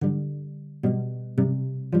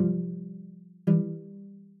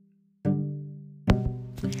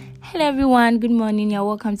Hello everyone, good morning. You're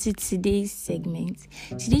welcome to today's segment.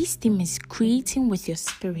 Today's theme is creating with your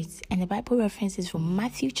spirit, and the Bible reference is from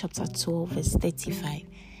Matthew chapter 12 verse 35.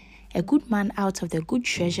 A good man out of the good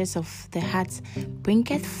treasures of the heart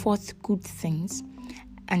bringeth forth good things,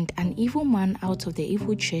 and an evil man out of the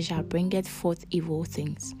evil treasure bringeth forth evil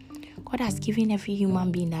things. God has given every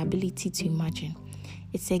human being the ability to imagine.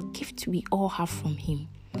 It's a gift we all have from Him.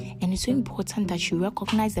 And it's so important that you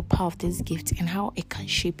recognize the power of this gift and how it can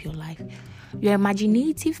shape your life. Your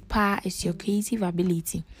imaginative power is your creative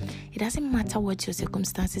ability. It doesn't matter what your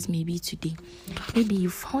circumstances may be today. Maybe you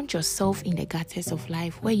found yourself in the gutters of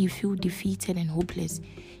life where you feel defeated and hopeless.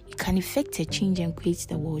 You can effect a change and create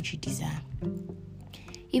the world you desire.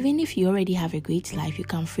 Even if you already have a great life, you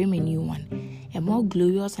can frame a new one, a more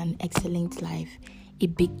glorious and excellent life.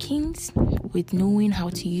 It begins with knowing how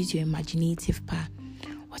to use your imaginative power.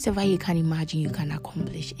 Whatever you can imagine, you can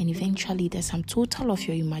accomplish. And eventually, the sum total of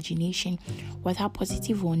your imagination, whether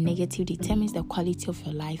positive or negative, determines the quality of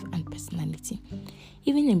your life and personality.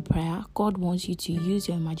 Even in prayer, God wants you to use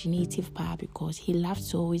your imaginative power because He loves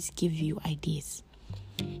to always give you ideas.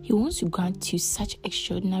 He wants to grant you such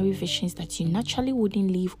extraordinary visions that you naturally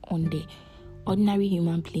wouldn't live on the ordinary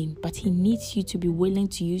human plane, but He needs you to be willing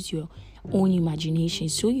to use your own imagination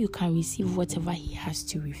so you can receive whatever He has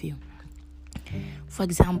to reveal. For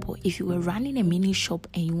example, if you were running a mini shop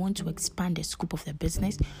and you want to expand the scope of the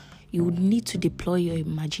business, you would need to deploy your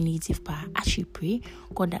imaginative power. As you pray,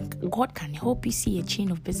 God can help you see a chain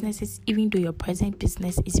of businesses, even though your present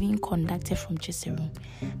business is being conducted from just a room,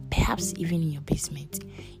 perhaps even in your basement.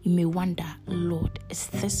 You may wonder, Lord, is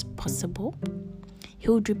this possible? He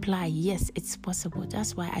would reply, yes, it's possible.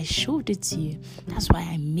 That's why I showed it to you. That's why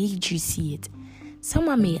I made you see it.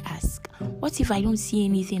 Someone may ask, what if I don't see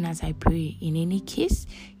anything as I pray? In any case,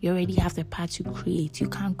 you already have the power to create. You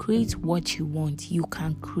can create what you want. You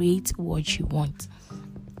can create what you want.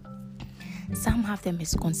 Some have the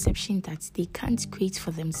misconception that they can't create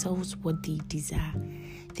for themselves what they desire.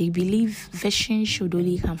 They believe vision should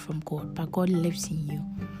only come from God, but God lives in you.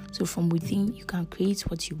 So from within, you can create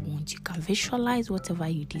what you want. You can visualize whatever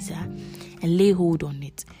you desire and lay hold on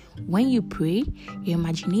it. When you pray, your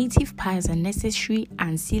imaginative power is a necessary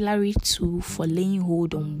ancillary tool for laying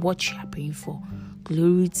hold on what you are praying for.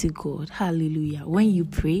 Glory to God. Hallelujah. When you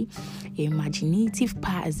pray, your imaginative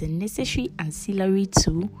power is a necessary ancillary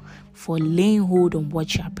tool for laying hold on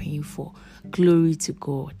what you are praying for. Glory to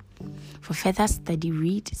God. For further study,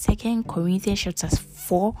 read 2 Corinthians chapter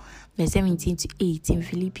 4, verse 17 to 18,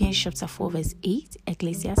 Philippians chapter 4, verse 8,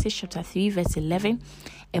 Ecclesiastes chapter 3, verse 11,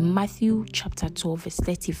 and Matthew chapter 12, verse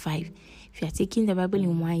 35. If you are taking the Bible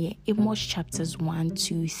in 1 year, Amos chapters 1,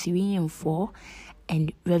 2, 3, and 4,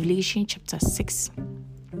 and Revelation chapter 6.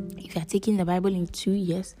 If you are taking the Bible in 2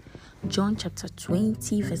 years, John chapter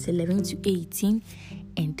 20, verse 11 to 18,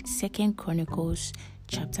 and 2 Chronicles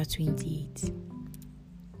chapter 28.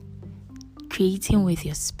 Creating with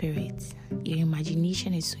your spirit. Your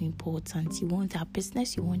imagination is so important. You want that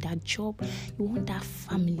business, you want that job, you want that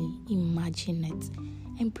family. Imagine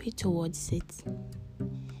it and pray towards it.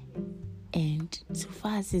 And so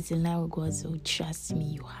far as it's in line with God's will, trust me,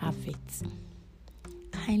 you have it.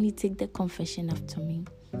 Kindly take the confession after me.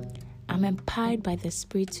 I'm empowered by the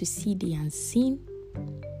Spirit to see the unseen,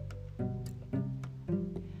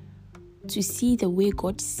 to see the way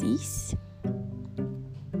God sees.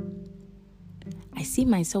 I see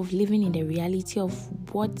myself living in the reality of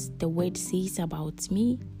what the word says about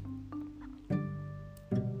me.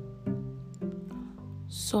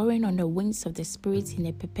 Soaring on the wings of the Spirit in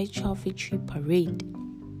a perpetual victory parade.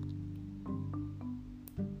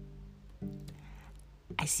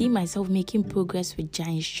 I see myself making progress with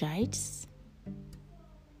giant strides.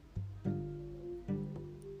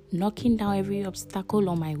 Knocking down every obstacle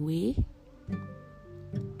on my way.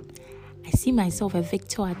 I see myself a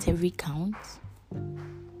victor at every count.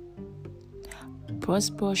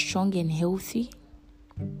 Prosperous, strong, and healthy.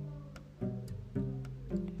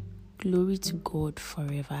 Glory to God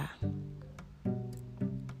forever.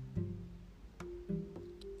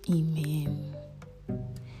 Amen.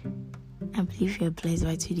 I believe you're blessed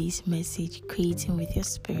by today's message, creating with your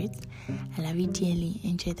spirit. I love you dearly.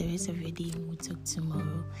 Enjoy the rest of your day, and we'll talk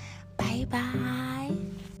tomorrow. Bye bye.